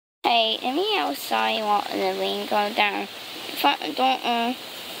Hey, let me outside while the rain goes down. If I don't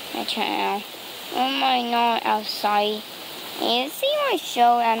my channel, I not outside. And you see my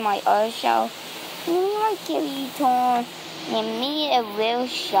show and my other show. Me like give you torn and me a real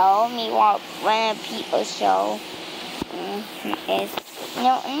show. Me want one of people's show. Is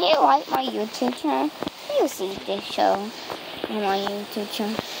you like my YouTube channel? You see this show on my YouTube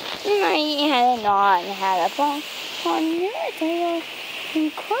channel. You might have a nod and had a phone on your table. You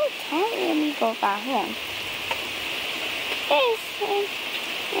could tell me go back home. Yes, it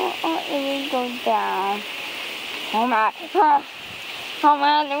will go down. Oh my,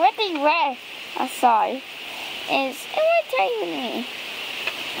 what the red outside is it will tell you me.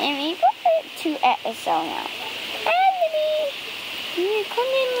 And we put 2 episodes now. And you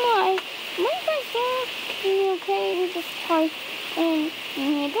come in live. My friends you okay with this part and you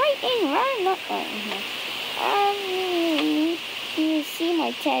right in right not right here. You see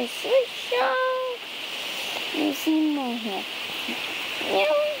my test show. You see my hair.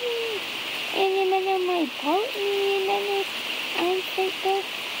 And then my pony, and then I think that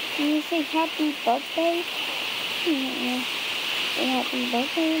you say happy birthday. Say happy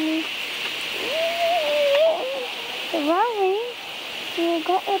birthday to me. The Raleigh, you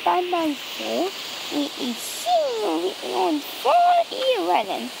got it by my soul. We sing on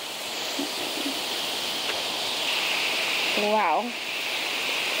 4:11. Wow.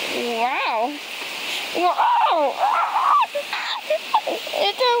 Wow. Wow.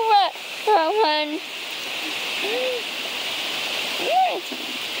 It's a wet one.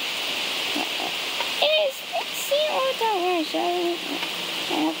 See all that we're showing.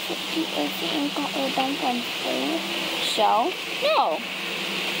 I have to keep everything got a dump on show. No.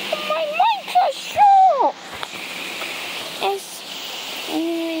 My Minecraft show. It's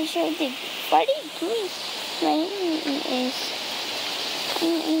we show the buddy green. My is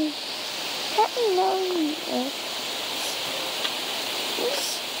let me know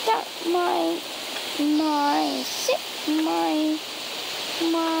that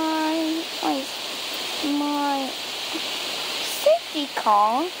my safety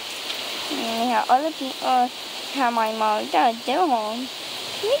car. Yeah, other people have my mom at their home.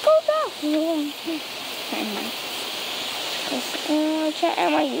 We go back home. Check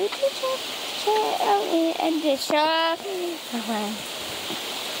out my YouTube channel. Check out and the show.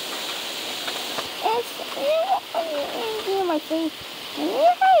 It's my face. You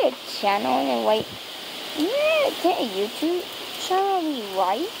have a channel and like get a YouTube channel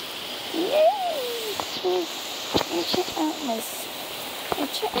right? Yes. Check out my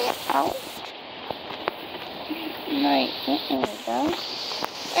check it out. Right, there we go.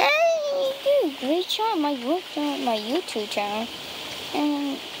 And you do a great job my YouTube channel.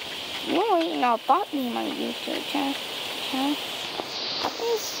 And you're waiting on about me my YouTube channel.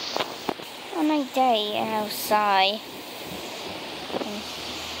 It's on my day outside.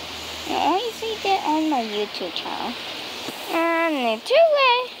 I only see that on my YouTube channel. And the two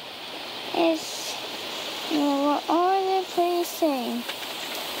way is what all the placing.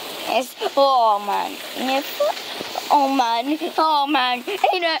 It's oh man. Oh man.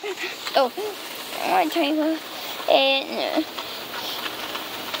 Oh, I want to tell you it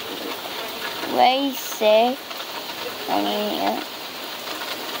way sick. I mean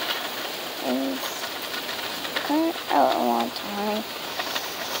it's kind of out a long time.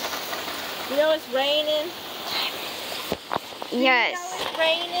 You know it's raining? Yes. You know it's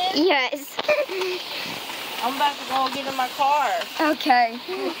raining? Yes. I'm about to go get in my car. Okay.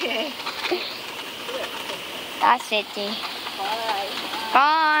 Okay. That's it, D. Bye.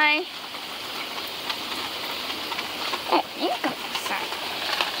 Bye. Oh, you go outside.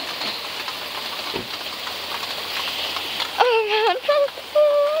 Oh, man.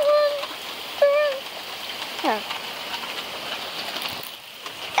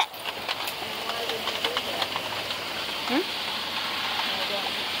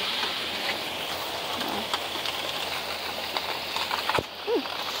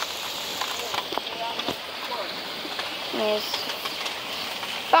 Yes.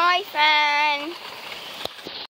 Bye, fan.